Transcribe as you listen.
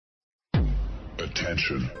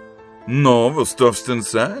Attention. Na, was darf's denn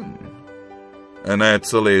sein? Ein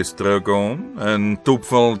Eizerl Estragon, ein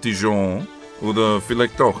Tupferl Dijon oder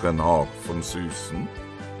vielleicht doch ein Hauch vom Süßen?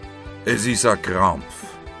 Es ist ein Krampf,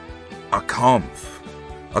 ein Kampf,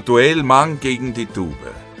 ein Duell Mann gegen die Tube.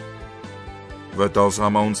 Weil da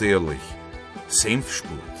sind wir uns ehrlich,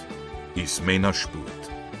 Senfsport ist Männersport.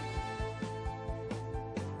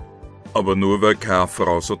 Aber nur weil keine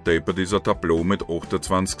Frau so deppert ist, ein Tableau mit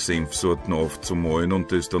 28 Senfsorten aufzumalen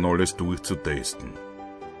und das dann alles durchzutesten.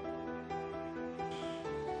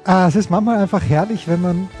 Es ist manchmal einfach herrlich, wenn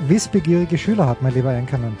man wissbegierige Schüler hat, mein lieber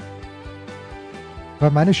Anchorman.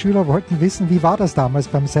 Weil meine Schüler wollten wissen, wie war das damals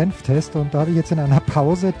beim Senftest, und da habe ich jetzt in einer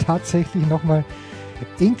Pause tatsächlich nochmal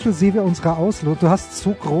inklusive unserer Auslosung, du hast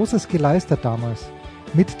so Großes geleistet damals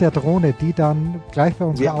mit der Drohne, die dann gleich bei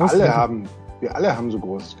unserer Auslosung... Wir alle haben so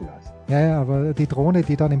Großes geleistet. Ja, aber die Drohne,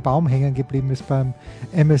 die dann im Baum hängen geblieben ist beim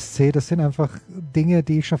MSC, das sind einfach Dinge,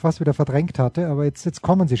 die ich schon fast wieder verdrängt hatte, aber jetzt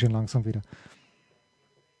kommen sie schon langsam wieder.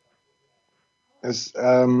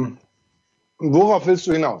 Worauf willst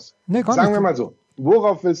du hinaus? Nee, Sagen wir mal so.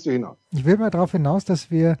 Worauf willst du hinaus? Ich will mal darauf hinaus,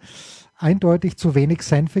 dass wir eindeutig zu wenig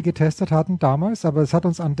Senfe getestet hatten damals, aber es hat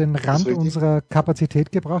uns an den Rand unserer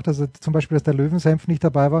Kapazität gebracht. Also zum Beispiel, dass der Löwensenf nicht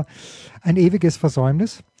dabei war, ein ewiges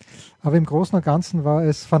Versäumnis. Aber im Großen und Ganzen war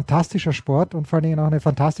es fantastischer Sport und vor allen Dingen auch eine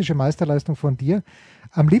fantastische Meisterleistung von dir.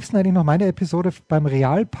 Am liebsten eigentlich noch meine Episode beim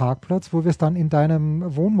Realparkplatz, wo wir es dann in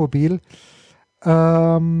deinem Wohnmobil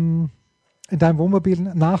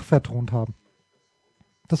nachvertont haben.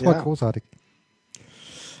 Das war großartig.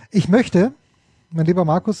 Ich möchte, mein lieber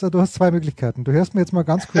Markus, du hast zwei Möglichkeiten. Du hörst mir jetzt mal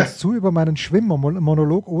ganz kurz zu über meinen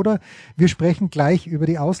Schwimmmonolog oder wir sprechen gleich über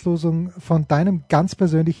die Auslosung von deinem ganz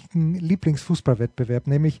persönlichen Lieblingsfußballwettbewerb,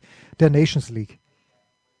 nämlich der Nations League.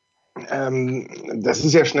 Das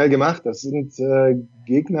ist ja schnell gemacht. Das sind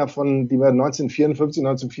Gegner, die wir 1954,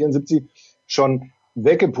 1974 schon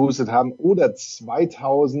weggepustet haben oder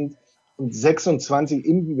 2026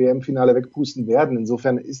 im WM-Finale wegpusten werden.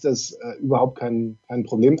 Insofern ist das überhaupt kein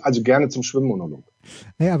Problem. Also gerne zum Schwimmmonolog.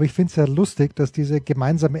 Nee, aber ich finde es ja lustig, dass diese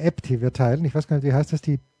gemeinsame App, die wir teilen, ich weiß gar nicht, wie heißt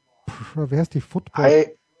die Football?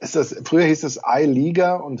 Früher hieß das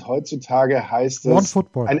iLiga und heutzutage heißt es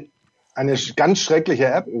OneFootball. Eine ganz schreckliche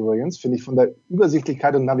App übrigens, finde ich, von der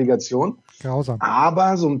Übersichtlichkeit und Navigation. Grausam.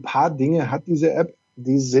 Aber so ein paar Dinge hat diese App,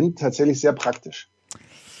 die sind tatsächlich sehr praktisch.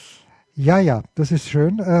 Ja, das ist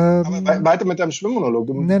schön. Aber weiter mit deinem Schwimmmonolog.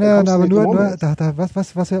 Nein, aber nur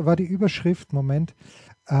was war die Überschrift? Moment.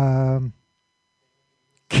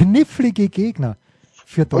 Knifflige Gegner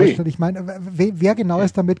für Deutschland. Ich meine, wer genau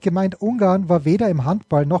ist damit gemeint? Ungarn war weder im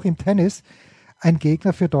Handball noch im Tennis ein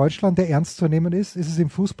Gegner für Deutschland, der ernst zu nehmen ist. Ist es im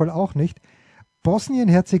Fußball auch nicht.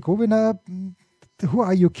 Bosnien-Herzegowina, who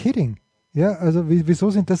are you kidding? Ja, also wieso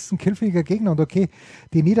sind das ein kniffliger Gegner? Und okay,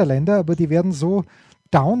 die Niederländer, aber die werden so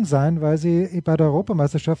down sein, weil sie bei der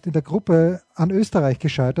Europameisterschaft in der Gruppe an Österreich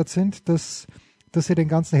gescheitert sind, dass sie den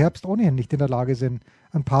ganzen Herbst ohnehin nicht in der Lage sind,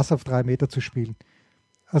 einen Pass auf 3 Meter zu spielen.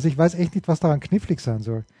 Also ich weiß echt nicht, was daran knifflig sein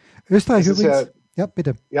soll. Österreich übrigens, ja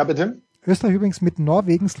bitte. Ja, bitte. Österreich übrigens mit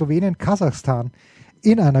Norwegen, Slowenien, Kasachstan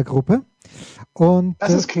in einer Gruppe. Und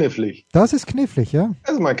das ist knifflig. Das ist knifflig, ja.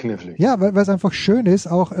 Das ist mal knifflig. Ja, weil es einfach schön ist,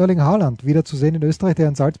 auch Erling Haaland wieder zu sehen in Österreich, der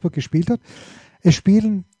in Salzburg gespielt hat. Es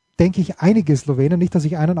spielen, denke ich, einige Slowenen, nicht, dass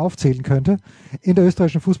ich einen aufzählen könnte, in der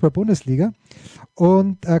österreichischen Fußball-Bundesliga.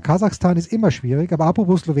 Und Kasachstan ist immer schwierig. Aber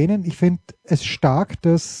apropos Slowenien, ich finde es stark,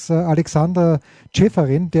 dass Alexander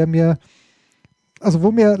Ceferin,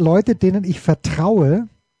 wo mir Leute, denen ich vertraue,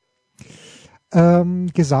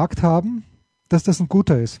 gesagt haben, dass das ein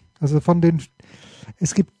guter ist. Also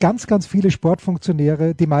es gibt ganz, ganz viele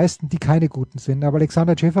Sportfunktionäre, die meisten, die keine guten sind. Aber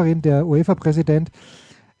Alexander Ceferin, der UEFA-Präsident,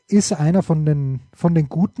 ist einer von den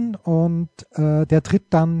Guten und der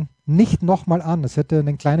tritt dann nicht nochmal an. Es hätte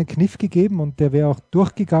einen kleinen Kniff gegeben und der wäre auch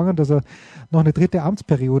durchgegangen, dass er noch eine 3.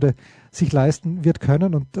 Amtsperiode sich leisten wird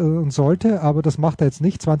können und sollte, aber das macht er jetzt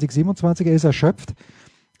nicht. 2027, er ist erschöpft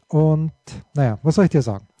und naja, was soll ich dir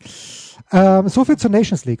sagen? So viel zur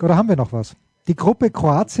Nations League. Oder haben wir noch was? Die Gruppe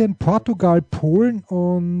Kroatien, Portugal, Polen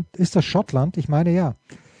und ist das Schottland? Ich meine ja.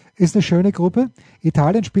 Ist eine schöne Gruppe.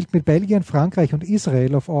 Italien spielt mit Belgien, Frankreich und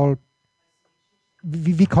Israel of all.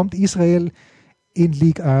 Wie kommt Israel in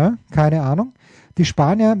Ligue 1? Keine Ahnung. Die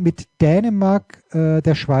Spanier mit Dänemark,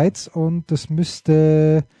 der Schweiz und das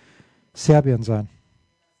müsste Serbien sein.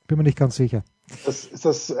 Bin mir nicht ganz sicher. Ist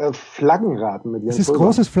das Flaggenraten mit Jens Es ist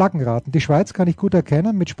großes Flaggenraten. Die Schweiz kann ich gut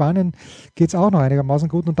erkennen. Mit Spanien geht es auch noch einigermaßen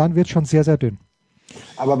gut und dann wird es schon sehr, sehr dünn.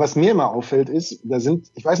 Aber was mir immer auffällt ist,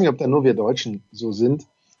 ich weiß nicht, ob da nur wir Deutschen so sind,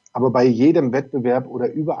 aber bei jedem Wettbewerb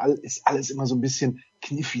oder überall ist alles immer so ein bisschen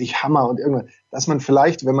knifflig, Hammer und irgendwas. Dass man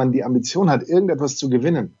vielleicht, wenn man die Ambition hat, irgendetwas zu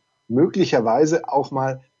gewinnen, möglicherweise auch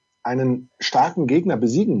mal einen starken Gegner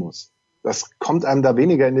besiegen muss. Das kommt einem da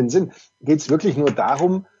weniger in den Sinn. Geht es wirklich nur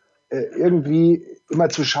darum, irgendwie immer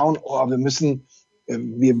zu schauen, wir müssen,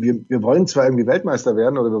 wir wollen zwar irgendwie Weltmeister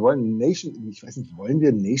werden oder wir wollen wollen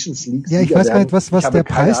wir Nations League Sieger werden? Ja, ich weiß gar nicht, was der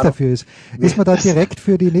Preis dafür ist. Ist man da direkt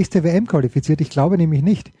für die nächste WM qualifiziert? Ich glaube nämlich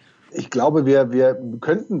nicht. Ich glaube, wir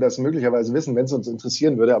könnten das möglicherweise wissen, wenn es uns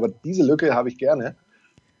interessieren würde, aber diese Lücke habe ich gerne.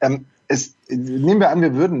 Nehmen wir an,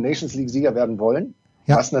 wir würden Nations League Sieger werden wollen,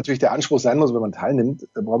 was natürlich der Anspruch sein muss, wenn man teilnimmt,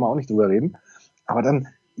 da brauchen wir auch nicht drüber reden. Aber dann,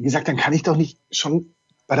 wie gesagt, dann kann ich doch nicht schon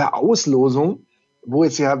bei der Auslosung, wo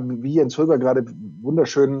jetzt ja, wie Jens Holger gerade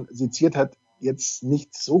wunderschön seziert hat, jetzt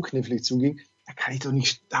nicht so knifflig zuging, da kann ich doch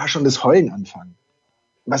nicht da schon das Heulen anfangen.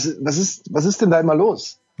 Was ist denn da immer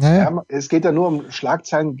los? Ja, es geht ja nur um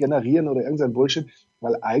Schlagzeilen generieren oder irgendein Bullshit,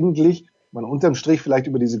 weil eigentlich man unterm Strich vielleicht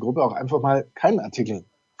über diese Gruppe auch einfach mal keinen Artikel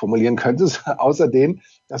formulieren könnte, außer dem,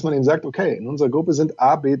 dass man eben sagt, okay, in unserer Gruppe sind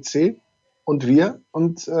A, B, C und wir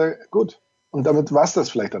und gut. Und damit war es das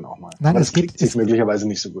vielleicht dann auch mal. Nein, es klickt sich möglicherweise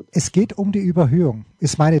nicht so gut. Es geht um die Überhöhung,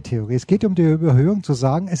 ist meine Theorie. Es geht um die Überhöhung zu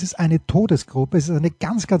sagen, es ist eine Todesgruppe, es ist eine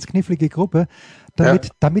ganz, ganz knifflige Gruppe,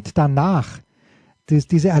 damit danach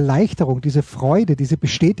diese Erleichterung, diese Freude, diese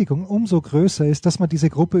Bestätigung umso größer ist, dass man diese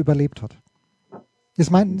Gruppe überlebt hat. Das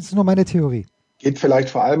ist nur meine Theorie. Geht vielleicht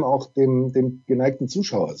vor allem auch dem geneigten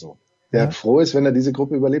Zuschauer so, der froh ist, wenn er diese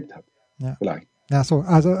Gruppe überlebt hat. Ja. Vielleicht. Ja, so,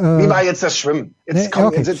 also, wie war jetzt das Schwimmen?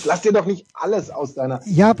 Jetzt lass dir doch nicht alles aus deiner...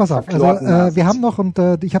 Ja, pass auf. Also, wir haben noch, und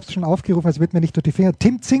ich habe es schon aufgerufen, es wird mir nicht durch die Finger.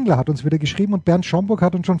 Tim Zingler hat uns wieder geschrieben und Bernd Schomburg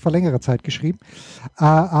hat uns schon vor längerer Zeit geschrieben.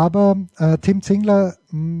 Aber Tim Zingler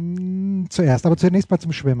zuerst, aber zunächst mal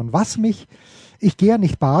zum Schwimmen. Ich gehe ja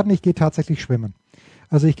nicht baden, ich gehe tatsächlich schwimmen.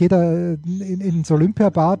 Also ich gehe da ins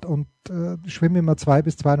Olympiabad und schwimme immer 2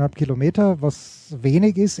 bis 2,5 Kilometer, was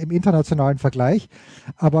wenig ist im internationalen Vergleich,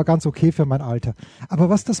 aber ganz okay für mein Alter. Aber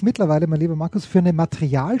was das mittlerweile, mein lieber Markus, für eine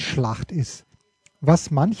Materialschlacht ist,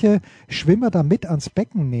 was manche Schwimmer da mit ans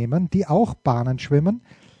Becken nehmen, die auch Bahnen schwimmen.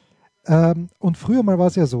 Und früher mal war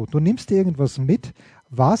es ja so, du nimmst dir irgendwas mit,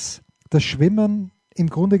 was das Schwimmen im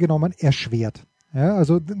Grunde genommen erschwert. Ja,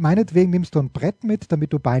 also meinetwegen nimmst du ein Brett mit,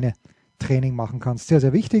 damit du Training machen kannst. Sehr,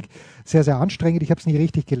 sehr wichtig, sehr, sehr anstrengend. Ich habe es nie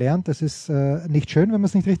richtig gelernt. Das ist nicht schön, wenn man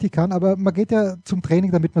es nicht richtig kann, aber man geht ja zum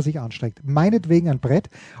Training, damit man sich anstrengt. Meinetwegen ein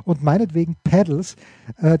Brett und meinetwegen Paddles,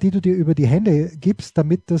 die du dir über die Hände gibst,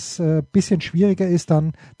 damit das bisschen schwieriger ist,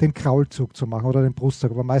 dann den Kraulzug zu machen oder den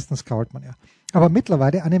Brustzug, aber meistens krault man ja. Aber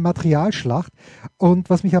mittlerweile eine Materialschlacht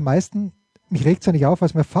und was mich am meisten, mich regt es ja nicht auf, weil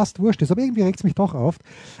es mir fast wurscht ist, aber irgendwie regt es mich doch auf,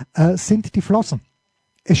 sind die Flossen.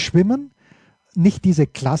 Es schwimmen nicht diese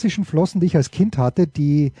klassischen Flossen, die ich als Kind hatte,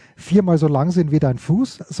 die 4-mal so lang sind wie dein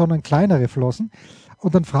Fuß, sondern kleinere Flossen.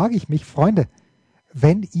 Und dann frage ich mich, Freunde,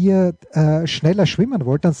 wenn ihr schneller schwimmen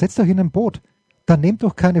wollt, dann setzt euch in ein Boot. Dann nehmt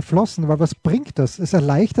doch keine Flossen, weil was bringt das? Es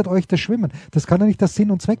erleichtert euch das Schwimmen. Das kann ja nicht der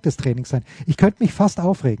Sinn und Zweck des Trainings sein. Ich könnte mich fast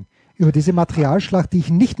aufregen über diese Materialschlacht, die ich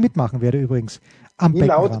nicht mitmachen werde übrigens.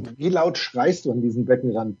 Wie laut schreist du an diesem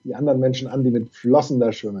Beckenrand die anderen Menschen an, die mit Flossen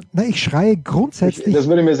da schwimmen? Na, ich schreie grundsätzlich. Das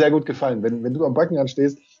würde mir sehr gut gefallen, wenn du am Beckenrand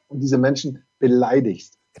stehst und diese Menschen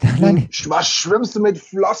beleidigst. Nein. Was schwimmst du mit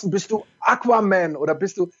Flossen? Bist du Aquaman oder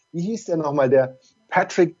bist du, wie hieß der nochmal, der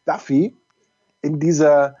Patrick Duffy in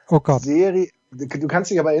dieser Serie? Du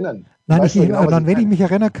kannst dich aber erinnern. Nein, wenn ich mich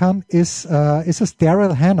erinnern kann, ist es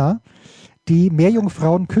Daryl Hannah. Die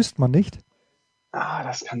Meerjungfrauen küsst man nicht.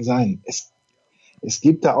 Das kann sein. Es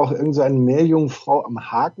gibt da auch irgend so einen Meerjungfrau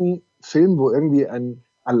am Haken-Film, wo irgendwie ein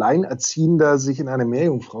Alleinerziehender sich in eine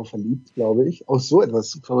Meerjungfrau verliebt, glaube ich. Auch so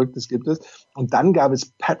etwas Verrücktes gibt es. Und dann gab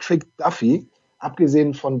es Patrick Duffy,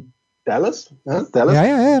 abgesehen von Dallas. Ne? Dallas,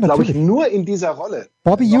 ja, glaube ich, nur in dieser Rolle.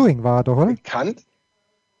 Bobby Ewing war er doch, oder? Bekannt.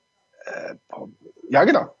 Ja,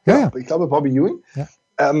 genau. Ja. Ich glaube, Bobby Ewing. Ja.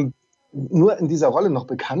 Nur in dieser Rolle noch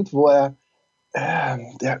bekannt, wo er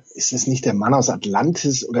ist es nicht der Mann aus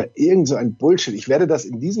Atlantis oder irgend so ein Bullshit? Ich werde das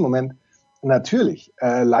in diesem Moment natürlich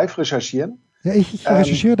live recherchieren. Ja, ich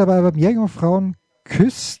recherchiere dabei, aber Meerjungfrauen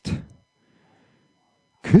küssen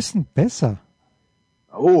besser.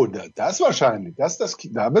 Oh, das wahrscheinlich.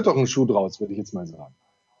 Da wird doch ein Schuh draus, würde ich jetzt mal sagen.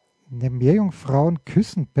 Meerjungfrauen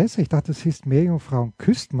küssen besser. Ich dachte, das hieß Meerjungfrauen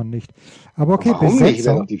küsst man nicht. Aber okay, warum Besetzung. Nicht,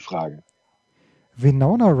 wäre doch die Frage.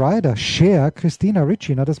 Winona Ryder, Cher, Christina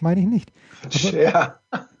Ricci, das meine ich nicht. Cher.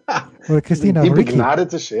 Oder Christina Die Ricci.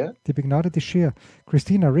 begnadete Cher? Die begnadete Cher.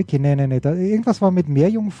 Christina Ricci, nee. Irgendwas war mit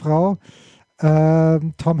Meerjungfrau,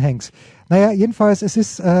 Tom Hanks. Naja, jedenfalls,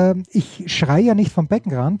 ich schreie ja nicht vom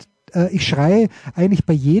Beckenrand. ich schreie eigentlich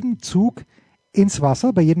bei jedem Zug ins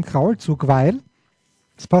Wasser, bei jedem Kraulzug, weil,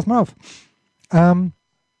 jetzt pass mal auf,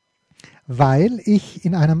 weil ich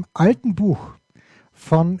in einem alten Buch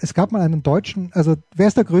es gab mal einen deutschen, also wer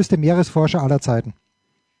ist der größte Meeresforscher aller Zeiten?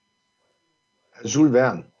 Jules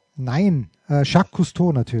Verne. Nein, Jacques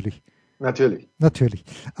Cousteau natürlich. Natürlich.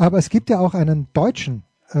 Aber es gibt ja auch einen Deutschen,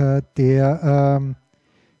 der...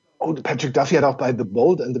 Patrick Duffy hat auch bei The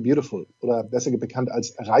Bold and the Beautiful, oder besser bekannt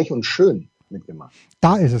als Reich und Schön, mitgemacht.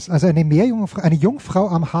 Da ist es. Also eine Jungfrau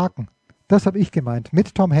am Haken. Das habe ich gemeint.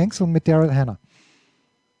 Mit Tom Hanks und mit Daryl Hannah.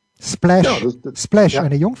 Splash. Ja, Splash, ja.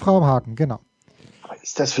 Eine Jungfrau am Haken, genau. Aber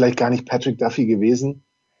ist das vielleicht gar nicht Patrick Duffy gewesen?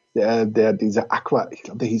 Dieser ich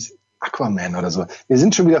glaube, der hieß Anchorman oder so. Wir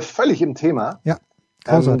sind schon wieder völlig im Thema. Ja,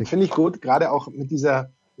 großartig. Finde ich gut, gerade auch mit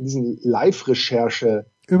diesen Live-Recherche.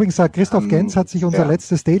 Übrigens sagt Christoph Gens hat sich unser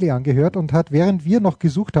letztes Daily angehört und hat, während wir noch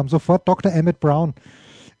gesucht haben, sofort Dr. Emmett Brown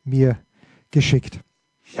mir geschickt.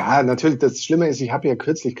 Ja, natürlich. Das Schlimme ist, ich habe ja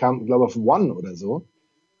kürzlich kam, glaube auf One oder so,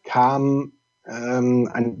 kam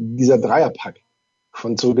dieser Dreierpack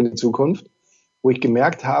von Zurück in die Zukunft, wo ich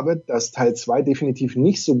gemerkt habe, dass Teil 2 definitiv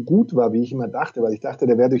nicht so gut war, wie ich immer dachte, weil ich dachte,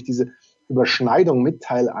 der wäre durch diese Überschneidung mit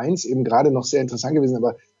Teil 1 eben gerade noch sehr interessant gewesen,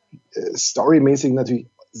 aber storymäßig natürlich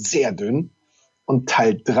sehr dünn. Und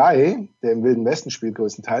Teil 3, der im Wilden Westen spielt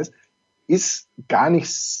größtenteils, ist gar nicht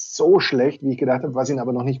so schlecht, wie ich gedacht habe, was ihn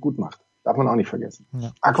aber noch nicht gut macht. Darf man auch nicht vergessen.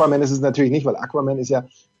 Ja. Aquaman ist es natürlich nicht, weil Aquaman ist ja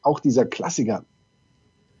auch dieser Klassiker.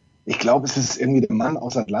 Ich glaube, es ist irgendwie der Mann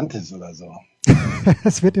aus Atlantis oder so.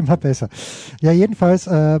 Es wird immer besser. Ja, jedenfalls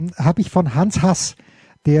habe ich von Hans Hass,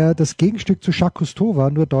 der das Gegenstück zu Jacques Cousteau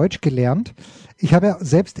war, nur Deutsch gelernt. Ich habe ja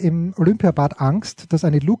selbst im Olympiabad Angst, dass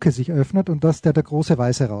eine Luke sich öffnet und dass der große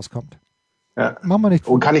Weiße rauskommt. Ja. Machen wir nicht.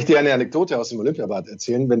 Und kann ich dir eine Anekdote aus dem Olympiabad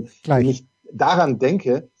erzählen? Wenn ich daran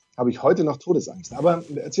denke, habe ich heute noch Todesangst. Aber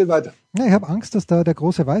erzähl weiter. Ja, ich habe Angst, dass da der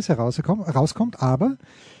große Weiße rauskommt, aber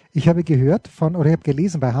ich habe gehört ich habe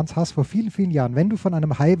gelesen bei Hans Hass vor vielen, vielen Jahren, wenn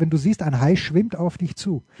du siehst, ein Hai schwimmt auf dich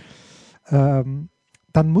zu, dann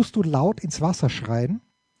musst du laut ins Wasser schreien,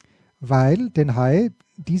 weil den Hai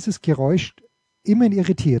dieses Geräusch immerhin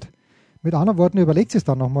irritiert. Mit anderen Worten, überlegt es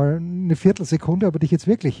dann nochmal eine Viertelsekunde, ob er dich jetzt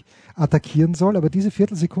wirklich attackieren soll, aber diese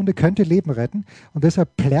Viertelsekunde könnte Leben retten und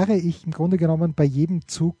deshalb plärre ich im Grunde genommen bei jedem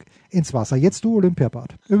Zug ins Wasser. Jetzt du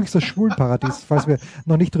Olympiabad. Übrigens das Schwulenparadies, falls wir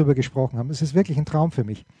noch nicht drüber gesprochen haben. Es ist wirklich ein Traum für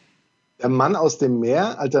mich. Der Mann aus dem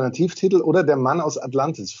Meer, Alternativtitel, oder Der Mann aus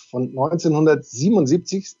Atlantis von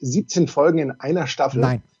 1977, 17 Folgen in einer Staffel.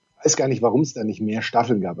 Nein. Ich weiß gar nicht, warum es da nicht mehr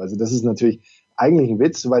Staffeln gab. Also das ist natürlich eigentlich ein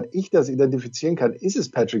Witz. Soweit ich das identifizieren kann, ist es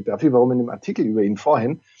Patrick Duffy, warum in dem Artikel über ihn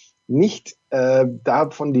vorhin nicht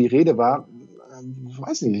davon die Rede war. Ich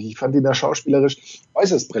weiß nicht, ich fand ihn da schauspielerisch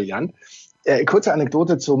äußerst brillant. Kurze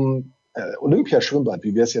Anekdote zum Olympiaschwimmbad,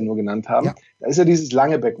 wie wir es ja nur genannt haben. Ja. Da ist ja dieses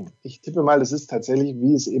lange Becken. Ich tippe mal, das ist tatsächlich,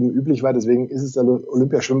 wie es eben üblich war, deswegen ist es das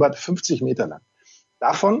Olympiaschwimmbad 50 Meter lang.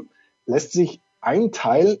 Davon lässt sich ein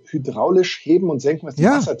Teil hydraulisch heben und senken, was die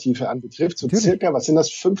Wassertiefe anbetrifft. So circa, was sind das,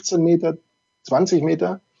 15 Meter, 20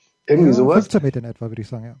 Meter? Irgendwie sowas. 15 Meter in etwa, würde ich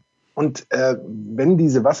sagen, ja. Und wenn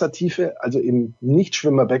diese Wassertiefe, also im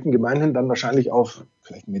Nichtschwimmerbecken gemeinhin, dann wahrscheinlich auf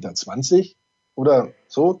vielleicht 1,20 Meter oder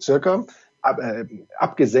so circa,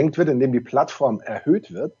 abgesenkt wird, indem die Plattform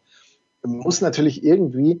erhöht wird, muss natürlich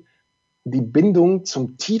irgendwie die Bindung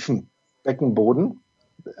zum tiefen Beckenboden,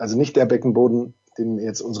 also nicht der Beckenboden, den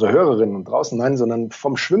jetzt unsere Hörerinnen und draußen meinen, sondern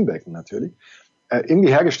vom Schwimmbecken natürlich, irgendwie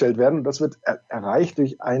hergestellt werden. Und das wird erreicht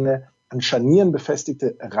durch eine an Scharnieren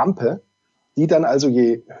befestigte Rampe, die dann also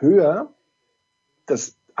je höher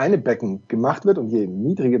das eine Becken gemacht wird und je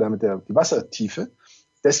niedriger damit die Wassertiefe,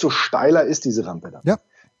 desto steiler ist diese Rampe dann. Ja.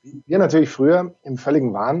 Wir natürlich früher im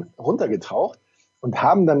völligen Wahn runtergetaucht und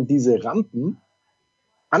haben dann diese Rampen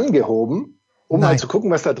angehoben, um mal zu gucken,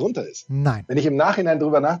 was da drunter ist. Nein. Wenn ich im Nachhinein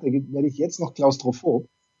drüber nachdenke, werde ich jetzt noch klaustrophob.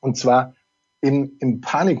 Und zwar im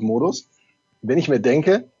Panikmodus. Wenn ich mir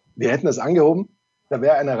denke, wir hätten das angehoben, da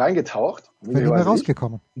wäre einer reingetaucht. Wäre nicht mehr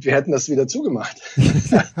rausgekommen. Und wir hätten das wieder zugemacht.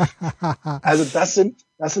 Also das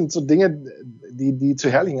sind so Dinge, die zu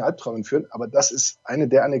herrlichen Albträumen führen. Aber das ist eine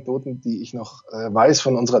der Anekdoten, die ich noch weiß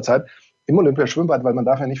von unserer Zeit im Olympiaschwimmbad, weil man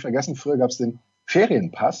darf ja nicht vergessen, früher gab es den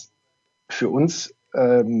Ferienpass. Für uns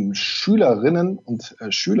Schülerinnen und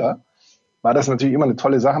Schüler war das natürlich immer eine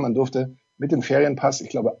tolle Sache. Man durfte mit dem Ferienpass, ich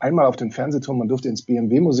glaube, einmal auf den Fernsehturm, man durfte ins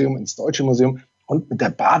BMW-Museum, ins Deutsche Museum und mit der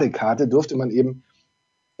Badekarte durfte man eben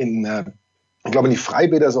in die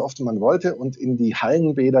Freibäder so oft wie man wollte und in die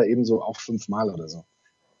Hallenbäder ebenso auch 5-mal oder so.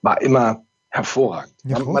 War immer hervorragend.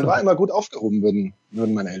 Ja, man war immer gut aufgehoben, würden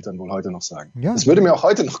meine Eltern wohl heute noch sagen. Ja. Das würde mir auch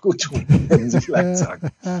heute noch gut tun, würden sie vielleicht sagen.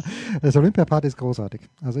 Das Olympiapark ist großartig.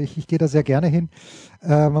 Also ich gehe da sehr gerne hin.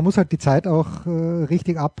 Man muss halt die Zeit auch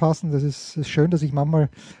richtig abpassen. Das ist schön, dass ich manchmal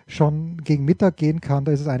schon gegen Mittag gehen kann.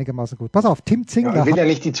 Da ist es einigermaßen gut. Pass auf, Tim Zingler. Man will ja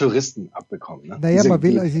nicht die Touristen abbekommen. Ne? Naja, man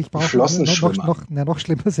will, also ich brauche noch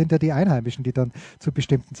schlimmer sind ja die Einheimischen, die dann zu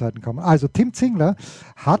bestimmten Zeiten kommen. Also Tim Zingler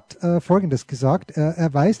hat Folgendes gesagt.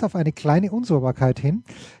 Er weist auf eine kleine Unsauberkeit hin,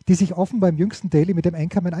 die sich offen beim jüngsten Daily mit dem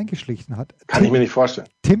Anchorman eingeschlichen hat. Kann ich mir nicht vorstellen.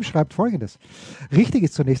 Tim schreibt Folgendes. Richtig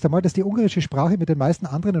ist zunächst einmal, dass die ungarische Sprache mit den meisten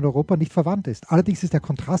anderen in Europa nicht verwandt ist. Allerdings ist der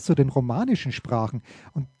Kontrast zu den romanischen Sprachen,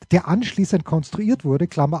 und der anschließend konstruiert wurde,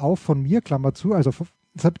 Klammer auf, von mir, Klammer zu, also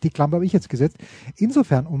die Klammer habe ich jetzt gesetzt,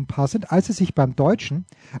 insofern unpassend, als es sich beim Deutschen,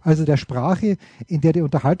 also der Sprache, in der die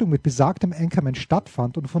Unterhaltung mit besagtem Anchorman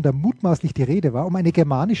stattfand und von der mutmaßlich die Rede war, um eine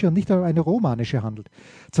germanische und nicht um eine romanische handelt.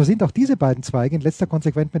 Zwar sind auch diese beiden Zweige in letzter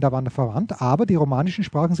Konsequenz miteinander verwandt, aber die romanischen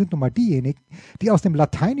Sprachen sind nun mal diejenigen, die aus dem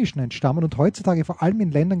Lateinischen entstammen und heutzutage vor allem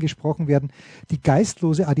in Ländern gesprochen werden, die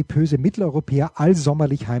geistlose, adipöse Mitteleuropäer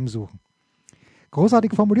allsommerlich heimsuchen.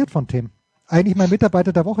 Großartig formuliert von Tim. Eigentlich mein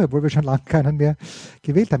Mitarbeiter der Woche, obwohl wir schon lange keinen mehr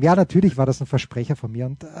gewählt haben. Ja, natürlich war das ein Versprecher von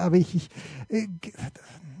mir. Aber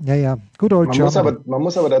good old German. Man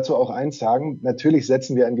muss aber dazu auch eins sagen. Natürlich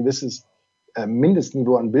setzen wir ein gewisses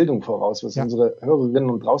Mindestniveau an Bildung voraus, was unsere Hörerinnen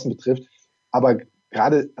und draußen betrifft. Aber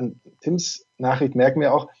gerade an Tims Nachricht merken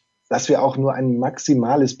wir auch, dass wir auch nur ein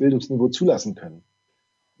maximales Bildungsniveau zulassen können.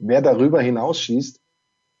 Wer darüber hinausschießt,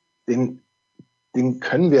 den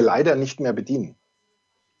können wir leider nicht mehr bedienen.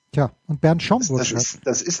 Tja, und Bernd Schomburg.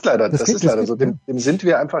 Das ist leider so. Dem sind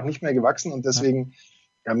wir einfach nicht mehr gewachsen und deswegen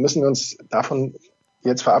müssen wir uns davon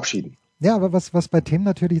jetzt verabschieden. Ja, aber was bei Tim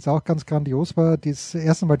natürlich jetzt auch ganz grandios war, das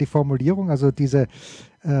erste Mal die Formulierung, also diese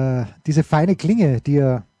feine Klinge, die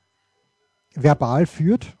er verbal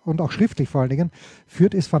führt und auch schriftlich vor allen Dingen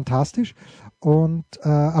führt, ist fantastisch und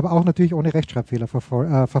aber auch natürlich ohne Rechtschreibfehler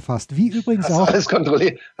verfasst. Wie übrigens hast auch. Hast du alles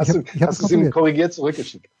kontrolliert? Hast du es ihm korrigiert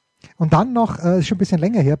zurückgeschickt? Und dann noch, ist schon ein bisschen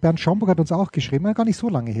länger her, Bernd Schomburg hat uns auch geschrieben, gar nicht so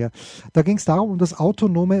lange her. Da ging es darum, um das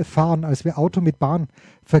autonome Fahren, als wir Auto mit Bahn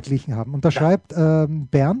verglichen haben. Und da schreibt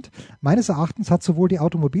Bernd, meines Erachtens hat sowohl die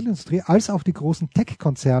Automobilindustrie als auch die großen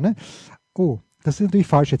Tech-Konzerne, das ist natürlich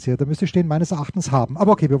falsch jetzt hier, da müsste stehen, meines Erachtens haben.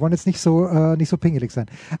 Aber okay, wir wollen jetzt nicht so pingelig sein.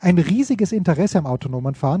 Ein riesiges Interesse am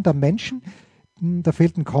autonomen Fahren, da Menschen, da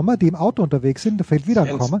fehlt ein Komma, die im Auto unterwegs sind, da fehlt wieder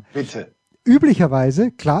ein Komma. Bitte. Üblicherweise,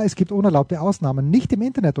 klar, es gibt unerlaubte Ausnahmen, nicht im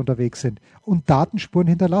Internet unterwegs sind und Datenspuren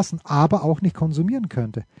hinterlassen, aber auch nicht konsumieren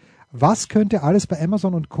könnte. Was könnte alles bei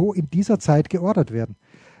Amazon und Co. in dieser Zeit geordert werden?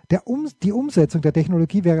 Die Umsetzung der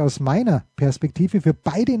Technologie wäre aus meiner Perspektive für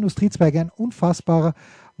beide Industriezweige ein unfassbarer,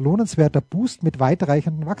 lohnenswerter Boost mit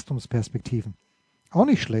weitreichenden Wachstumsperspektiven. Auch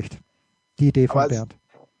nicht schlecht, die Idee von Bernd.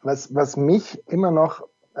 Was mich immer noch,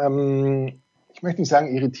 ich möchte nicht sagen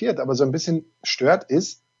irritiert, aber so ein bisschen stört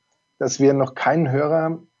ist, dass wir noch keinen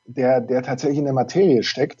Hörer, der tatsächlich in der Materie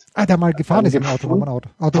steckt. Der mal gefahren ist im autonomen Auto.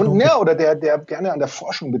 Oder der gerne an der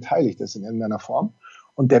Forschung beteiligt ist in irgendeiner Form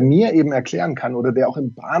und der mir eben erklären kann oder der auch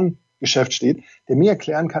im Bahngeschäft steht, der mir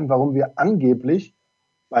erklären kann, warum wir angeblich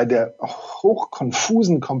bei der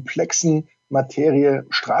hochkonfusen, komplexen Materie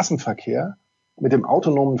Straßenverkehr mit dem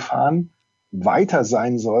autonomen Fahren weiter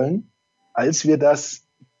sein sollen, als wir das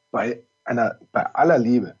bei aller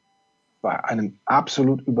Liebe, bei einem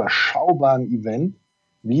absolut überschaubaren Event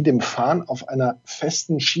wie dem Fahren auf einer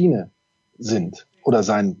festen Schiene sind oder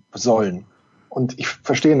sein sollen. Und ich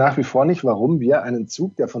verstehe nach wie vor nicht, warum wir einen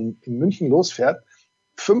Zug, der in München losfährt,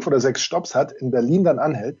 5 oder 6 Stopps hat, in Berlin dann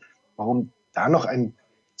anhält, warum da noch ein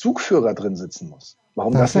Zugführer drin sitzen muss.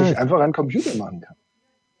 Warum das nicht einfach ein Computer machen kann.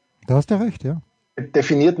 Da hast du recht, ja. Mit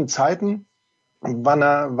definierten Zeiten, wann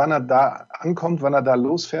er da ankommt, wann er da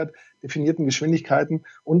losfährt, definierten Geschwindigkeiten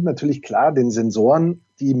und natürlich klar den Sensoren,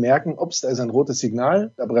 die merken, da ist ein rotes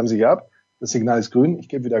Signal, da bremse ich ab, das Signal ist grün, ich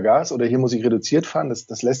gebe wieder Gas oder hier muss ich reduziert fahren.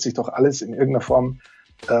 Das lässt sich doch alles in irgendeiner Form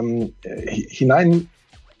hinein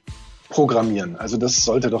programmieren. Also das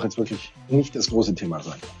sollte doch jetzt wirklich nicht das große Thema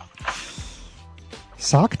sein.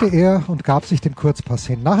 Sagte er und gab sich den Kurzpass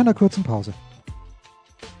hin, nach einer kurzen Pause.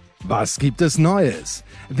 Was gibt es Neues?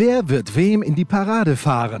 Wer wird wem in die Parade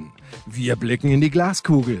fahren? Wir blicken in die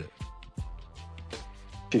Glaskugel.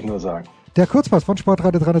 Ich nur sagen. Der Kurzpass von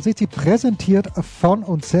Sportradio 360 präsentiert von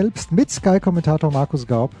uns selbst mit Sky-Kommentator Markus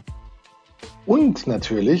Gaupp. Und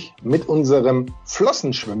natürlich mit unserem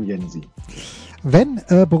Flossenschwimm-Jensi. Wenn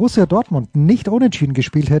Borussia Dortmund nicht unentschieden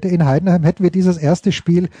gespielt hätte in Heidenheim, hätten wir dieses erste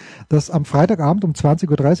Spiel, das am Freitagabend um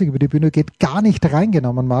 20.30 Uhr über die Bühne geht, gar nicht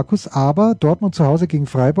reingenommen, Markus. Aber Dortmund zu Hause gegen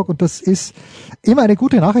Freiburg, und das ist immer eine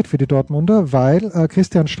gute Nachricht für die Dortmunder, weil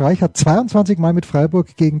Christian Streich hat 22 Mal mit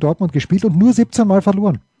Freiburg gegen Dortmund gespielt und nur 17 Mal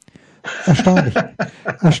verloren. Erstaunlich,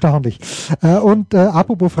 erstaunlich. Und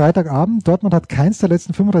apropos Freitagabend, Dortmund hat keins der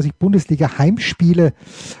letzten 35 Bundesliga-Heimspiele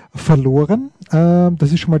verloren.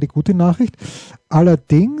 Das ist schon mal die gute Nachricht.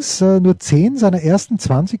 Allerdings nur 10 seiner ersten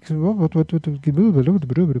 20,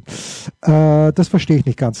 das verstehe ich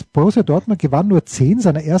nicht ganz. Borussia Dortmund gewann nur 10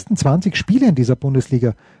 seiner ersten 20 Spiele in dieser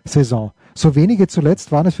Bundesliga-Saison. So wenige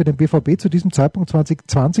zuletzt waren es für den BVB zu diesem Zeitpunkt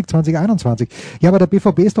 2020, 2021. Ja, aber der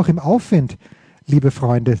BVB ist doch im Aufwind, liebe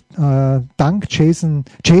Freunde. Dank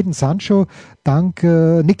Jadon Sancho, dank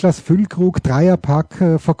Niklas Füllkrug,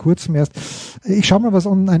 Dreierpack vor kurzem erst. Ich schaue mal, was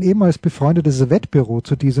ein ehemals befreundetes Wettbüro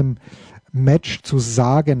zu diesem Match zu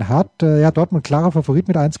sagen hat. Ja, Dortmund klarer Favorit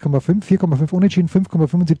mit 1,5, 4,5 Unentschieden,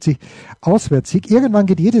 5,75 Auswärtssieg. Irgendwann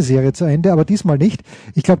geht jede Serie zu Ende, aber diesmal nicht.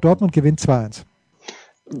 Ich glaube, Dortmund gewinnt 2-1.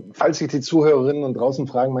 Falls sich die Zuhörerinnen und draußen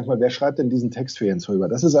fragen manchmal, wer schreibt denn diesen Text für Jens Röber?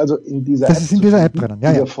 Das ist also in dieser App drin, die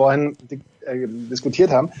wir vorhin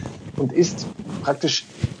diskutiert haben, und ist praktisch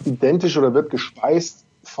identisch oder wird gespeist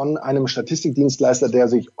von einem Statistikdienstleister, der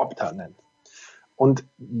sich Opta nennt. Und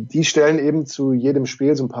die stellen eben zu jedem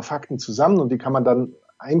Spiel so ein paar Fakten zusammen und die kann man dann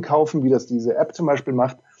einkaufen, wie das diese App zum Beispiel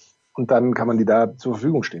macht, und dann kann man die da zur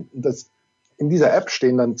Verfügung stehen. Und in dieser App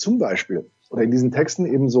stehen dann zum Beispiel oder in diesen Texten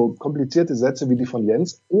eben so komplizierte Sätze wie die von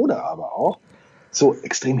Jens oder aber auch so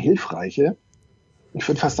extrem hilfreiche, ich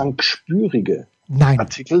würde fast sagen gespürige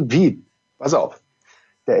Artikel wie, pass auf,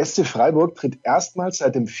 der SC Freiburg tritt erstmals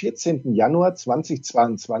seit dem 14. Januar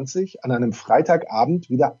 2022 an einem Freitagabend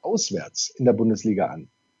wieder auswärts in der Bundesliga an.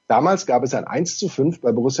 Damals gab es ein 1:5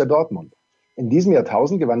 bei Borussia Dortmund. In diesem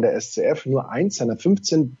Jahrtausend gewann der SCF nur 1 seiner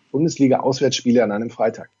 15 Bundesliga-Auswärtsspiele an einem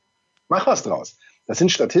Freitag. Mach was draus. Das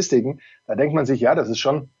sind Statistiken, da denkt man sich, ja, das ist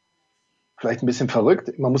schon vielleicht ein bisschen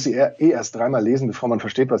verrückt. Man muss sie erst dreimal lesen, bevor man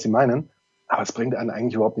versteht, was sie meinen. Aber es bringt einen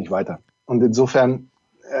eigentlich überhaupt nicht weiter. Und insofern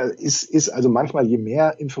ist also manchmal, je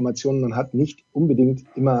mehr Informationen man hat, nicht unbedingt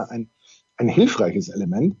immer ein hilfreiches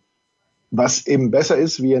Element. Was eben besser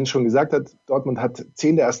ist, wie Jens schon gesagt hat, Dortmund hat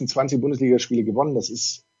 10 der ersten 20 Bundesligaspiele gewonnen. Das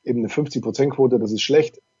ist eben eine 50%-Quote, das ist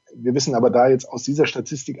schlecht. Wir wissen aber da jetzt aus dieser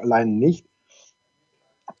Statistik allein nicht,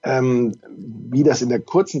 wie das in der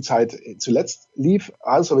kurzen Zeit zuletzt lief.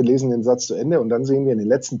 Also wir lesen den Satz zu Ende und dann sehen wir, in den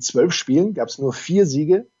letzten 12 Spielen gab es nur 4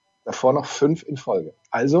 Siege, davor noch 5 in Folge.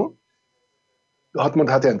 Also Dortmund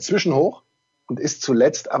hatte einen Zwischenhoch und ist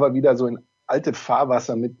zuletzt aber wieder so in alte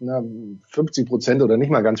Fahrwasser mit einer 50% oder nicht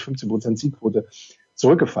mal ganz 50% Siegquote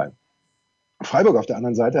zurückgefallen. Freiburg auf der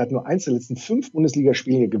anderen Seite hat nur eins der letzten 5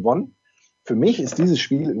 Bundesligaspiele gewonnen. Für mich ist dieses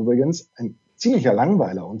Spiel übrigens ein ziemlicher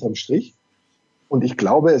Langweiler unterm Strich. Und ich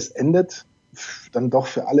glaube, es endet dann doch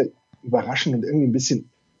für alle überraschend und irgendwie ein bisschen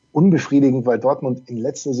unbefriedigend, weil Dortmund in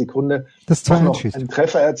letzter Sekunde doch noch einen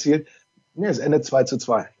Treffer erzielt. Nee, es endet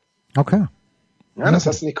 2:2. Okay. Ja, das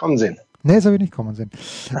hast du nicht kommen sehen. Nee, das habe ich nicht kommen sehen.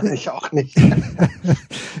 Ich auch nicht.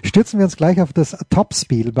 Stürzen wir uns gleich auf das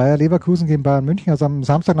Topspiel Bayer Leverkusen gegen Bayern München. Also am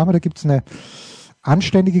Samstagnachmittag gibt es eine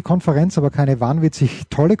anständige Konferenz, aber keine wahnwitzig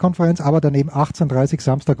tolle Konferenz, aber daneben 18:30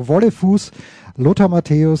 Samstag Wollefuß, Lothar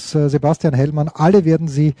Matthäus, Sebastian Hellmann, alle werden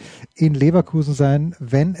sie in Leverkusen sein,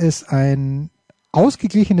 wenn es ein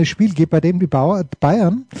ausgeglichenes Spiel gibt, bei dem die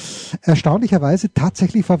Bayern erstaunlicherweise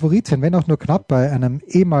tatsächlich Favorit sind, wenn auch nur knapp bei einem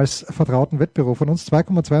ehemals vertrauten Wettbüro von uns.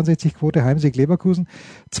 2,62 Quote Heimsieg Leverkusen,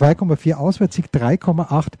 2,4 Auswärtssieg,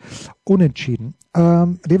 3,8 Unentschieden.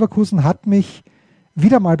 Leverkusen hat mich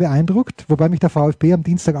wieder mal beeindruckt, wobei mich der VfB am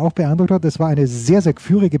Dienstag auch beeindruckt hat. Es war eine sehr, sehr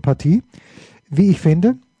geführige Partie, wie ich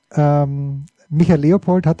finde. Michael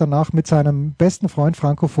Leopold hat danach mit seinem besten Freund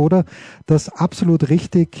Franco Foda das absolut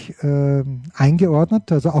richtig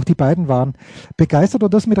eingeordnet. Also auch die beiden waren begeistert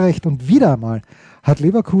und das mit Recht. Und wieder einmal hat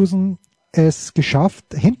Leverkusen es geschafft,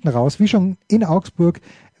 hinten raus, wie schon in Augsburg,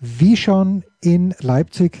 wie schon in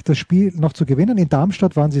Leipzig, das Spiel noch zu gewinnen. In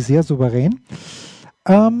Darmstadt waren sie sehr souverän.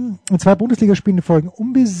 In 2 Bundesligaspielen in Folge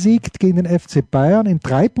unbesiegt gegen den FC Bayern. In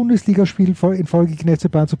 3 Bundesligaspielen in Folge gegen den FC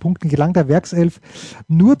Bayern zu punkten gelang der Werkself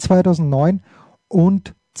nur 2009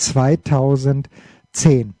 und 2010.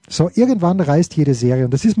 So, irgendwann reißt jede Serie.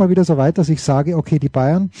 Und das ist mal wieder so weit, dass ich sage, okay, die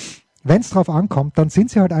Bayern, wenn es drauf ankommt, dann sind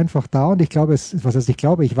sie halt einfach da. Und ich glaube,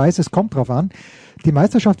 ich weiß, es kommt drauf an. Die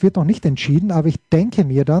Meisterschaft wird noch nicht entschieden, aber ich denke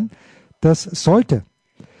mir dann, das sollte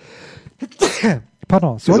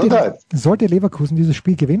Leverkusen dieses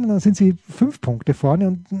Spiel gewinnen, dann sind sie 5 Punkte vorne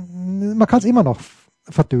und man kann es immer noch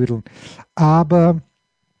verdödeln. Aber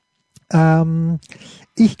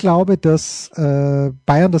Ich glaube, dass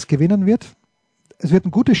Bayern das gewinnen wird. Es wird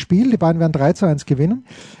ein gutes Spiel, die Bayern werden 3-1 gewinnen.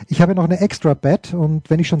 Ich habe noch eine extra Bet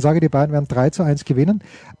und wenn ich schon sage, die Bayern werden 3-1 gewinnen,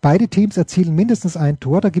 beide Teams erzielen mindestens ein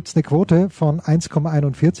Tor, da gibt es eine Quote von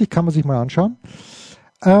 1,41, kann man sich mal anschauen.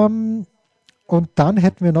 Und dann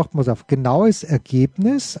hätten wir noch, pass auf, genaues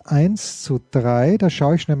Ergebnis, 1-3, da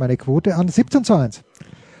schaue ich schnell meine Quote an, 17-1.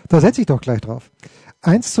 Da setze ich doch gleich drauf.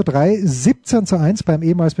 1-3, 17-1 beim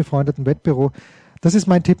ehemals befreundeten Wettbüro. Das ist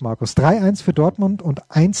mein Tipp, Markus. 3-1 für Dortmund und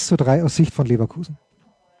 1-3 aus Sicht von Leverkusen.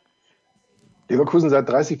 Leverkusen seit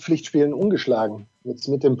 30 Pflichtspielen ungeschlagen. Jetzt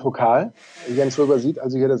mit dem Pokal. Jens Röber sieht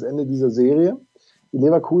also hier das Ende dieser Serie. Die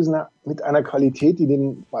Leverkusener mit einer Qualität, die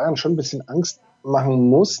den Bayern schon ein bisschen Angst machen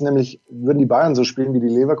muss. Nämlich würden die Bayern so spielen wie die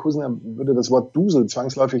Leverkusener, würde das Wort Dusel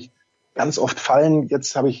zwangsläufig ganz oft fallen.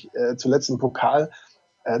 Jetzt habe ich zuletzt im Pokal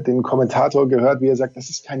den Kommentator gehört, wie er sagt,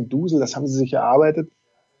 das ist kein Dusel, das haben sie sich erarbeitet.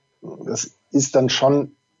 Das ist dann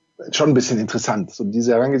schon ein bisschen interessant, so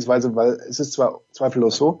diese Herangehensweise, weil es ist zwar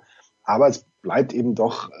zweifellos so, aber es bleibt eben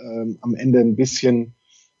doch am Ende ein bisschen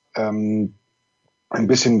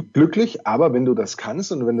glücklich. Aber wenn du das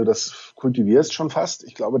kannst und wenn du das kultivierst schon fast,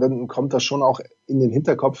 ich glaube, dann kommt das schon auch in den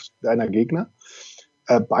Hinterkopf deiner Gegner.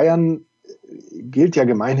 Bayern gilt ja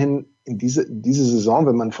gemeinhin in diese Saison,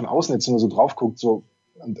 wenn man von außen jetzt nur so drauf guckt, so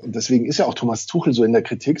und deswegen ist ja auch Thomas Tuchel so in der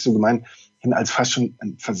Kritik, so gemeinhin als fast schon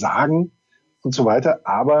ein Versagen und so weiter.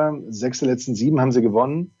 Aber 6 der letzten 7 haben sie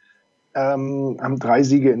gewonnen, haben 3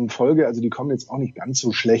 Siege in Folge. Also die kommen jetzt auch nicht ganz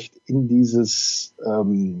so schlecht in dieses,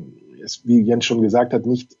 wie Jens schon gesagt hat,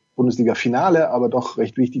 nicht Bundesliga-Finale, aber doch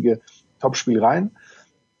recht wichtige Topspiel rein.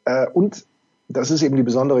 Und das ist eben die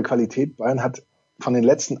besondere Qualität. Bayern hat von den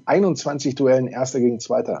letzten 21 Duellen Erster gegen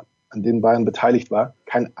Zweiter, an denen Bayern beteiligt war,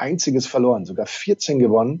 kein einziges verloren, sogar 14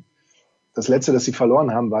 gewonnen. Das letzte, das sie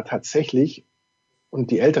verloren haben, war tatsächlich, und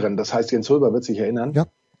die Älteren, das heißt Jens Röber wird sich erinnern, ja,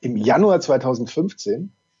 im Januar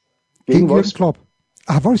 2015 gegen Wolfsburg.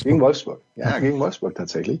 Wolfsburg. Gegen Wolfsburg. Ja, gegen Wolfsburg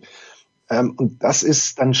tatsächlich. Und das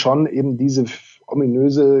ist dann schon eben diese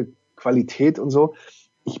ominöse Qualität und so.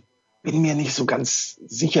 Ich bin mir nicht so ganz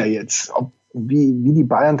sicher jetzt, wie die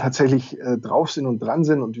Bayern tatsächlich drauf sind und dran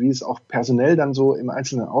sind und wie es auch personell dann so im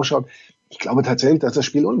Einzelnen ausschaut. Ich glaube tatsächlich, dass das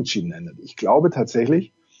Spiel unentschieden endet. Ich glaube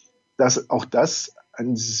tatsächlich, dass auch das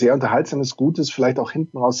ein sehr unterhaltsames, gutes, vielleicht auch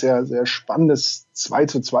hinten raus sehr, sehr spannendes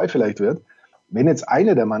 2-2 vielleicht wird. Wenn jetzt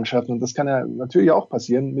eine der Mannschaften, und das kann ja natürlich auch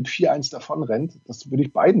passieren, mit 4-1 davon rennt, das würde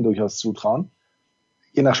ich beiden durchaus zutrauen,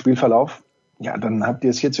 je nach Spielverlauf, ja, dann habt ihr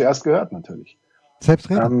es hier zuerst gehört natürlich.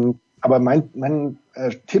 Selbstredend. Aber mein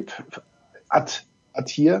Tipp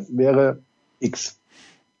hier wäre X.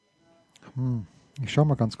 Ich schaue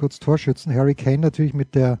mal ganz kurz. Torschützen. Harry Kane natürlich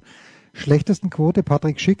mit der schlechtesten Quote.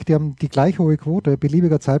 Patrick Schick, die haben die gleich hohe Quote.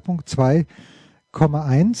 Beliebiger Zeitpunkt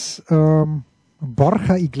 2,1.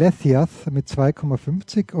 Borja Iglesias mit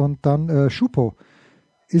 2,50 und dann Schupo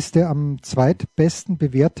ist der am zweitbesten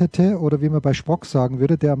bewertete oder wie man bei Spock sagen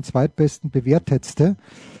würde, der am zweitbesten bewertetste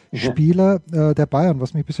Spieler der Bayern,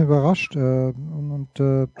 was mich ein bisschen überrascht.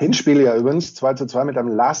 Hinspiel ja übrigens 2-2 mit einem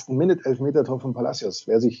Last-Minute-Elfmeter-Tor von Palacios,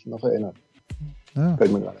 wer sich noch erinnert. Ja.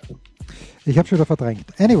 Fällt mir gerade ein. Ich habe schon wieder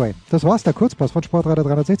verdrängt. Anyway, das war's, der Kurzpass von Sportradar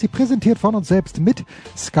 360, präsentiert von uns selbst mit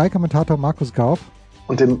Sky-Kommentator Markus Gaupp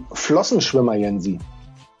und dem Flossenschwimmer Jensi.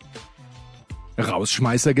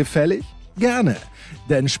 Rausschmeißer gefällig? Gerne,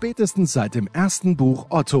 denn spätestens seit dem ersten Buch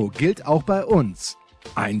Otto gilt auch bei uns: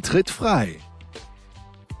 Eintritt frei.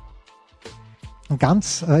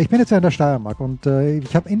 Ich bin jetzt ja in der Steiermark und wir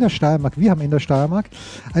haben in der Steiermark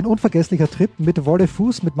ein unvergesslicher Trip mit Wolle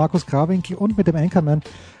Fuß, mit Markus Grawinkel und mit dem Anchorman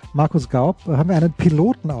Markus Gaupp haben wir einen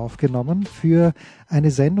Piloten aufgenommen für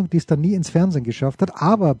eine Sendung, die es dann nie ins Fernsehen geschafft hat.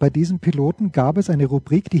 Aber bei diesem Piloten gab es eine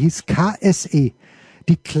Rubrik, die hieß KSE,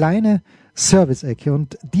 die kleine Serviceecke.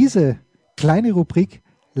 Und diese kleine Rubrik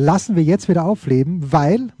lassen wir jetzt wieder aufleben,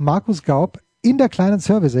 weil Markus Gaupp in der kleinen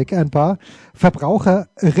Serviceecke ein paar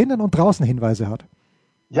Verbraucherinnen und draußen Hinweise hat.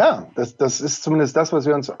 Ja, das ist zumindest das, was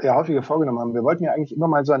wir uns ja häufiger vorgenommen haben. Wir wollten ja eigentlich immer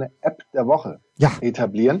mal so eine App der Woche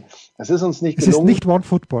etablieren. Das ist uns nicht gelungen. Es ist nicht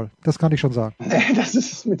OneFootball, das kann ich schon sagen. Nee, das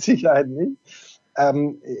ist es mit Sicherheit nicht.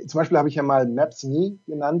 Zum Beispiel habe ich ja mal Maps.me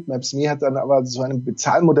genannt. Maps.me hat dann aber zu einem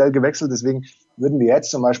Bezahlmodell gewechselt. Deswegen würden wir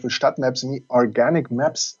jetzt zum Beispiel statt Maps.me Organic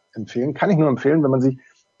Maps empfehlen. Kann ich nur empfehlen, wenn man sich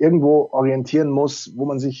irgendwo orientieren muss, wo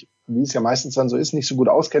man sich, wie es ja meistens dann so ist, nicht so gut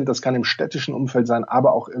auskennt. Das kann im städtischen Umfeld sein,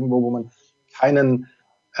 aber auch irgendwo, wo man keinen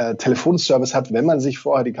Telefonservice hat, wenn man sich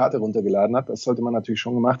vorher die Karte runtergeladen hat. Das sollte man natürlich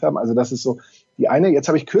schon gemacht haben. Also das ist so die eine. Jetzt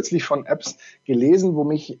habe ich kürzlich von Apps gelesen, wo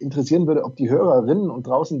mich interessieren würde, ob die Hörerinnen und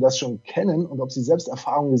draußen das schon kennen und ob sie selbst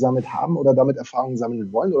Erfahrungen gesammelt haben oder damit Erfahrungen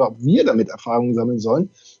sammeln wollen oder ob wir damit Erfahrungen sammeln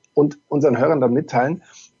sollen. und unseren Hörern dann mitteilen,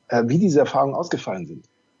 wie diese Erfahrungen ausgefallen sind.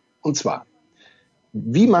 Und zwar,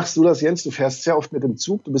 wie machst du das, Jens? Du fährst sehr oft mit dem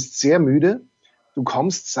Zug, du bist sehr müde, du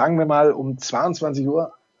kommst, sagen wir mal, um 22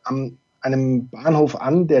 Uhr an einem Bahnhof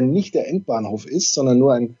an, der nicht der Endbahnhof ist, sondern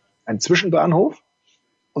nur ein Zwischenbahnhof.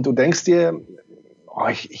 Und du denkst dir,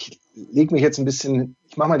 ich lege mich jetzt ein bisschen,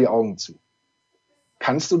 ich mache mal die Augen zu.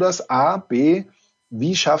 Kannst du das? A, B,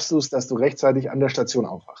 wie schaffst du es, dass du rechtzeitig an der Station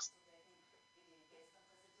aufwachst?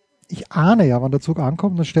 Ich ahne ja, wann der Zug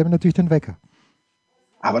ankommt, dann stellen wir natürlich den Wecker.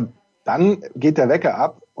 Aber dann geht der Wecker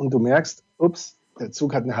ab und du merkst, ups, der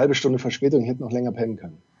Zug hat eine halbe Stunde Verspätung, ich hätte noch länger pennen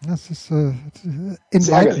können. Das ist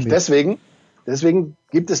ärgerlich. Deswegen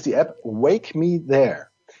gibt es die App Wake Me There.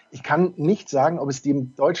 Ich kann nicht sagen, ob es die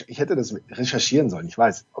im Deutschen, ich hätte das recherchieren sollen, ich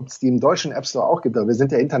weiß, ob es die im deutschen App Store auch gibt, aber wir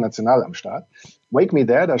sind ja international am Start. Wake Me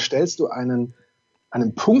There, da stellst du einen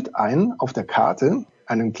Punkt ein auf der Karte,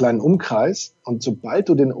 einen kleinen Umkreis, und sobald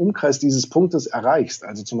du den Umkreis dieses Punktes erreichst,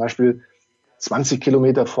 also zum Beispiel 20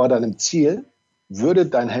 Kilometer vor deinem Ziel, würde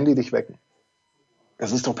dein Handy dich wecken.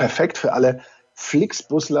 Das ist doch perfekt für alle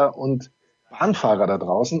Flixbusler und Bahnfahrer da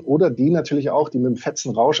draußen oder die natürlich auch, die mit dem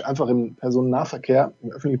fetzen Rausch einfach im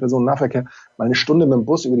öffentlichen Personennahverkehr mal eine Stunde mit dem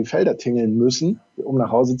Bus über die Felder tingeln müssen, um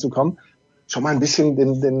nach Hause zu kommen, schon mal ein bisschen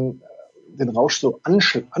den Rausch so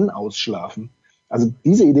ausschlafen. Also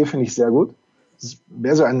diese Idee finde ich sehr gut. Das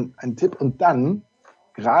wäre so ein Tipp. Und dann,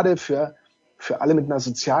 gerade für alle mit einer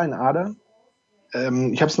sozialen Ader,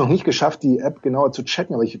 ich habe es noch nicht geschafft, die App genauer zu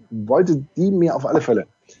checken, aber ich wollte die mir auf alle Fälle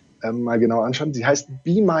mal genauer anschauen. Sie heißt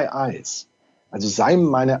Be My Eyes, also sei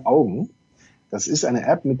meine Augen. Das ist eine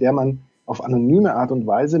App, mit der man auf anonyme Art und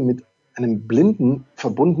Weise mit einem Blinden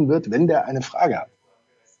verbunden wird, wenn der eine Frage hat.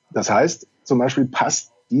 Das heißt, zum Beispiel,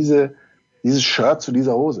 passt dieses Shirt zu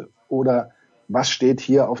dieser Hose? Oder was steht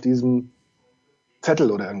hier auf diesem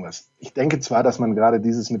Zettel oder irgendwas? Ich denke zwar, dass man gerade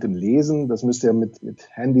dieses mit dem Lesen, das müsste ja mit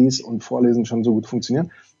Handys und Vorlesen schon so gut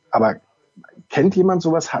funktionieren, aber kennt jemand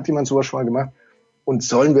sowas? Hat jemand sowas schon mal gemacht? Und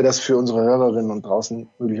sollen wir das für unsere Hörerinnen und draußen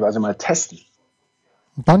möglicherweise mal testen?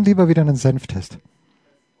 Und dann lieber wieder einen Senftest.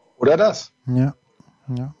 Oder das? Ja.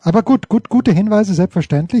 Aber gute Hinweise,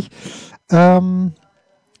 selbstverständlich.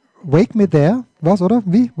 Wake Me There, was, oder?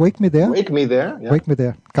 Wie? Wake Me There? Wake Me There, ja. Wake Me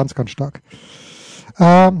There, ganz, ganz stark.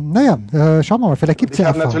 Schauen wir mal, vielleicht gibt es ja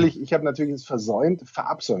Ich habe natürlich es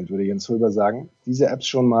verabsäumt, würde Jens Hulber sagen, diese Apps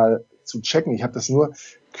schon mal zu checken. Ich habe das nur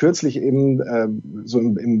kürzlich eben so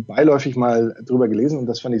im beiläufig mal drüber gelesen und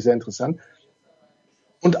das fand ich sehr interessant.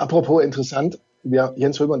 Und apropos interessant,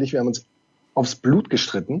 Jens Hulber und ich, wir haben uns aufs Blut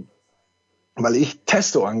gestritten, weil ich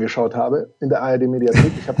Testo angeschaut habe in der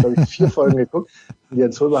ARD-Mediathek. Ich habe, glaube ich, 4 Folgen geguckt. Und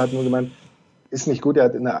Jens Hulber hat nur gemeint, ist nicht gut. Er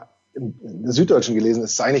hat in der Süddeutschen gelesen,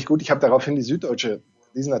 es sei nicht gut. Ich habe daraufhin die Süddeutsche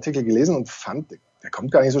diesen Artikel gelesen und fand, der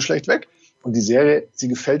kommt gar nicht so schlecht weg. Und die Serie, sie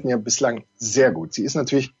gefällt mir bislang sehr gut. Sie ist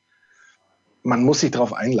natürlich, man muss sich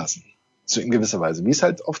darauf einlassen, so in gewisser Weise, wie es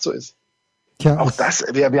halt oft so ist. Tja, auch das,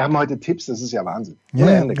 wir haben heute Tipps, das ist ja Wahnsinn.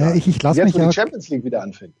 Ich lasse mich jetzt, wo die Champions League wieder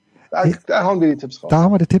anfängt. Da hauen wir die Tipps raus. Da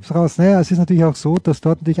haben wir die Tipps raus. Naja, es ist natürlich auch so, dass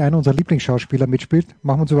dort natürlich einer unserer Lieblingsschauspieler mitspielt.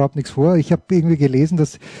 Machen wir uns überhaupt nichts vor. Ich habe irgendwie gelesen,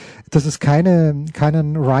 dass es keinen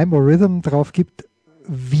Rhyme or Rhythm drauf gibt,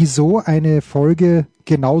 wieso eine Folge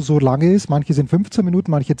genau so lange ist. Manche sind 15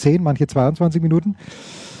 Minuten, manche 10, manche 22 Minuten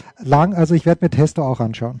lang. Also ich werde mir Testo auch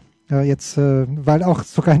anschauen. Weil auch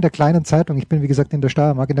sogar in der kleinen Zeitung, ich bin wie gesagt in der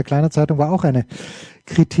Steiermark, in der kleinen Zeitung war auch eine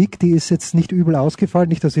Kritik, die ist jetzt nicht übel ausgefallen,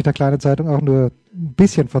 nicht, dass ich der kleinen Zeitung auch nur ein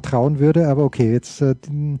bisschen vertrauen würde, aber okay, jetzt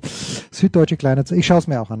die süddeutsche kleine Zeitung, ich schaue es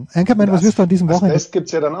mir auch an. Anchorman, was wirst du an diesem Wochenende? Asbest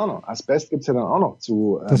gibt's ja dann auch noch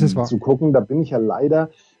zu gucken, da bin ich ja leider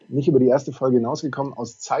nicht über die erste Folge hinausgekommen,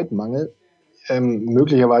 aus Zeitmangel,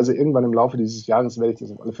 möglicherweise irgendwann im Laufe dieses Jahres werde ich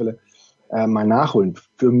das auf alle Fälle mal nachholen.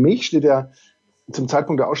 Für mich steht ja zum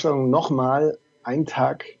Zeitpunkt der Ausstrahlung nochmal ein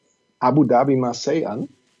Tag Abu Dhabi Marseille an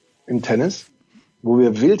im Tennis, wo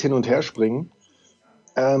wir wild hin und her springen.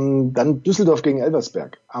 Dann Düsseldorf gegen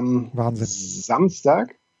Elversberg am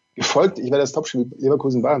Samstag, gefolgt, ich werde das Topspiel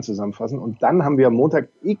Leverkusen-Bayern zusammenfassen, und dann haben wir am Montag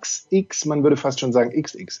XX, man würde fast schon sagen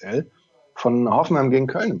XXL, von Hoffenheim gegen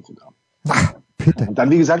Köln im Programm. Ach, bitte. Und dann,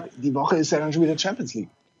 wie gesagt, die Woche ist ja dann schon wieder Champions League.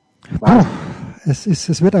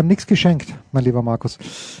 Es wird einem nichts geschenkt, mein lieber Markus.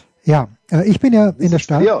 Ja, ich bin ja in der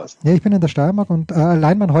Steiermark. Ja, ich bin in der Steiermark und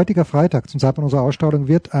allein mein heutiger Freitag zum Zeitpunkt unserer Ausstrahlung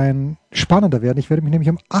wird ein spannender werden. Ich werde mich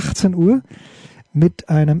nämlich um 18 Uhr mit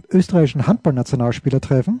einem österreichischen Handballnationalspieler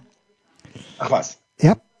treffen. Ach was?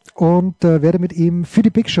 Ja, und werde mit ihm für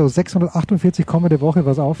die Big Show 648 kommende Woche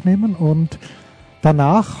was aufnehmen und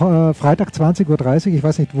danach, Freitag 20.30 Uhr, ich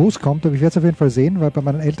weiß nicht, wo es kommt, aber ich werde es auf jeden Fall sehen, weil bei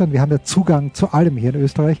meinen Eltern, wir haben ja Zugang zu allem hier in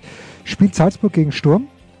Österreich, spielt Salzburg gegen Sturm.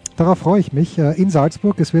 Darauf freue ich mich. In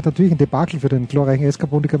Salzburg, es wird natürlich ein Debakel für den glorreichen SK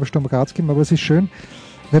Bundesliga Sturm Graz geben, aber es ist schön,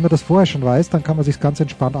 wenn man das vorher schon weiß, dann kann man sich ganz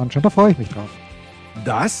entspannt anschauen. Da freue ich mich drauf.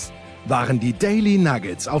 Das waren die Daily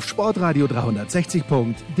Nuggets auf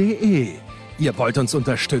sportradio360.de. Ihr wollt uns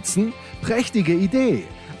unterstützen? Prächtige Idee!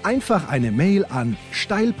 Einfach eine Mail an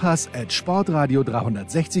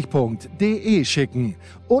steilpass@sportradio360.de schicken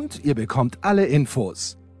und ihr bekommt alle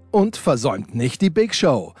Infos. Und versäumt nicht die Big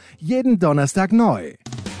Show. Jeden Donnerstag neu.